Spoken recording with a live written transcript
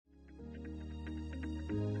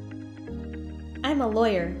I'm a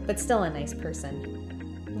lawyer, but still a nice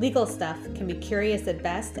person. Legal stuff can be curious at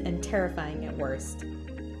best and terrifying at worst.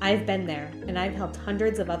 I've been there, and I've helped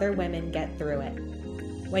hundreds of other women get through it.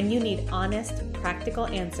 When you need honest, practical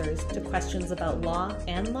answers to questions about law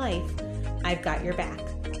and life, I've got your back.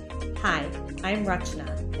 Hi, I'm Rachna,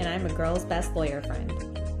 and I'm a girl's best lawyer friend.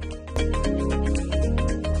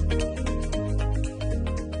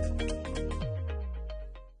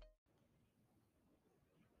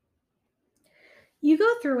 You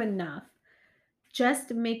go through enough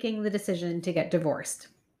just making the decision to get divorced.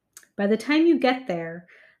 By the time you get there,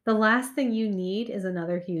 the last thing you need is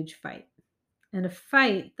another huge fight. And a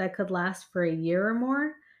fight that could last for a year or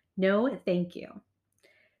more? No, thank you.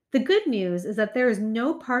 The good news is that there is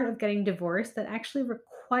no part of getting divorced that actually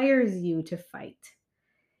requires you to fight.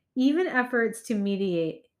 Even efforts to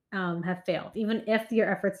mediate have failed. Even if your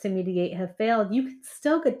efforts to mediate have failed, you can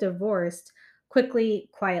still get divorced quickly,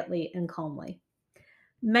 quietly, and calmly.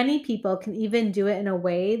 Many people can even do it in a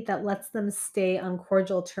way that lets them stay on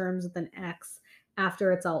cordial terms with an ex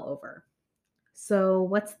after it's all over. So,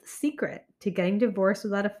 what's the secret to getting divorced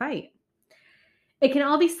without a fight? It can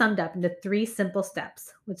all be summed up into 3 simple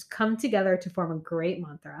steps, which come together to form a great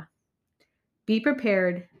mantra. Be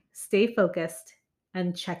prepared, stay focused,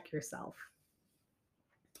 and check yourself.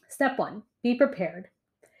 Step 1, be prepared.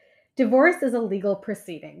 Divorce is a legal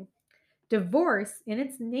proceeding. Divorce, in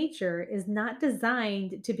its nature, is not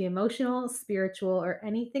designed to be emotional, spiritual, or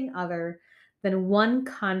anything other than one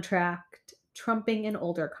contract trumping an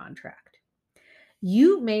older contract.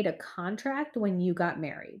 You made a contract when you got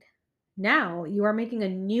married. Now you are making a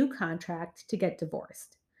new contract to get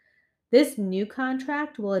divorced. This new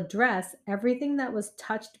contract will address everything that was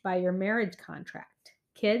touched by your marriage contract: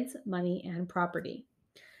 kids, money, and property.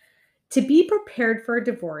 To be prepared for a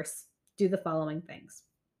divorce, do the following things.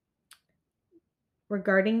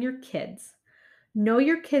 Regarding your kids, know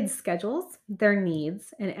your kids' schedules, their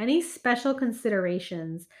needs, and any special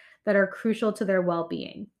considerations that are crucial to their well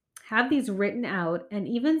being. Have these written out and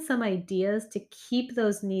even some ideas to keep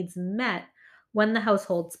those needs met when the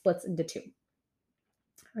household splits into 2.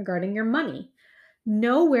 Regarding your money,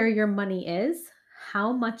 know where your money is,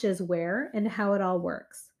 how much is where, and how it all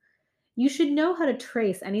works. You should know how to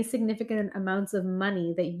trace any significant amounts of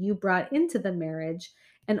money that you brought into the marriage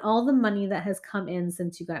and all the money that has come in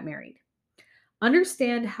since you got married.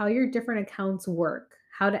 Understand how your different accounts work,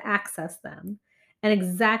 how to access them, and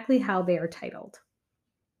exactly how they are titled.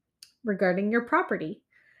 Regarding your property,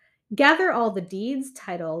 gather all the deeds,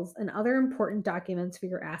 titles, and other important documents for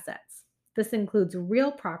your assets. This includes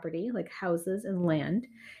real property like houses and land,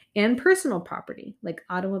 and personal property like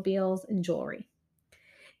automobiles and jewelry.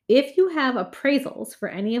 If you have appraisals for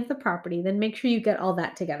any of the property, then make sure you get all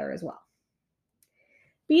that together as well.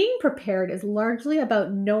 Being prepared is largely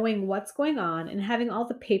about knowing what's going on and having all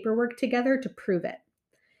the paperwork together to prove it.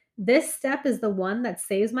 This step is the one that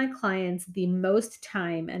saves my clients the most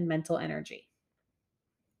time and mental energy.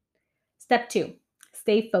 Step 2,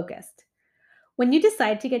 stay focused. When you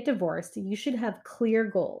decide to get divorced, you should have clear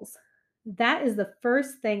goals. That is the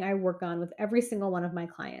first thing I work on with every single one of my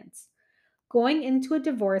clients. Going into a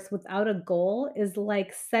divorce without a goal is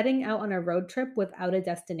like setting out on a road trip without a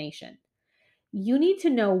destination. You need to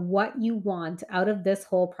know what you want out of this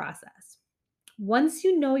whole process. Once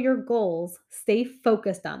you know your goals, stay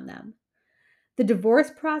focused on them. The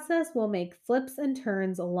divorce process will make flips and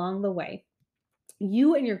turns along the way.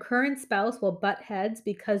 You and your current spouse will butt heads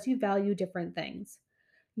because you value different things.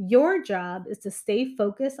 Your job is to stay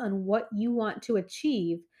focused on what you want to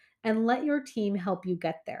achieve and let your team help you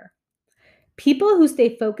get there. People who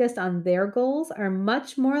stay focused on their goals are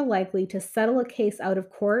much more likely to settle a case out of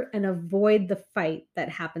court and avoid the fight that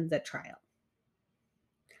happens at trial.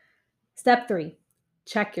 Step 3,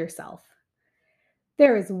 check yourself.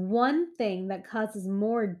 There is one thing that causes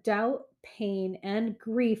more doubt, pain, and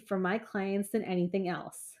grief for my clients than anything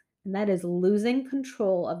else, and that is losing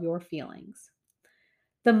control of your feelings.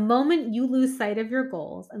 The moment you lose sight of your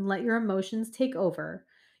goals and let your emotions take over,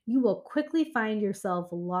 you will quickly find yourself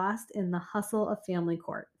lost in the hustle of family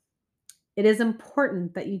court. It is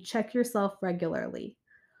important that you check yourself regularly.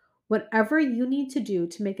 Whatever you need to do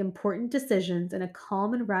to make important decisions in a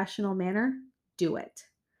calm and rational manner, do it.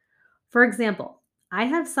 For example, I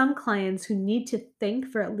have some clients who need to think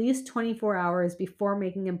for at least 24 hours before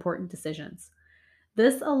making important decisions.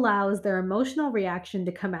 This allows their emotional reaction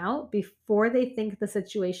to come out before they think the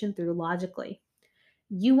situation through logically.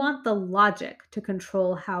 You want the logic to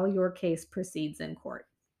control how your case proceeds in court.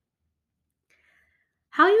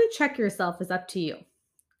 How you check yourself is up to you.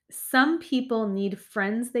 Some people need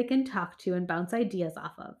friends they can talk to and bounce ideas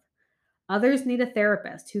off of. Others need a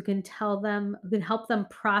therapist who can help them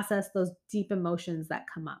process those deep emotions that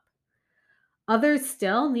come up. Others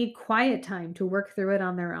still need quiet time to work through it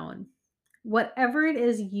on their own. Whatever it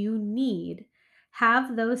is you need,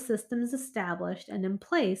 have those systems established and in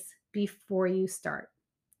place before you start.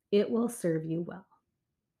 It will serve you well.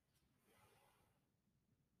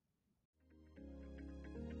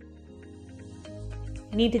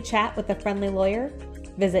 Need to chat with a friendly lawyer?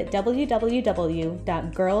 Visit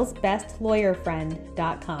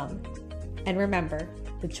www.girlsbestlawyerfriend.com. And remember,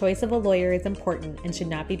 the choice of a lawyer is important and should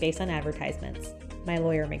not be based on advertisements. My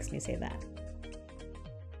lawyer makes me say that.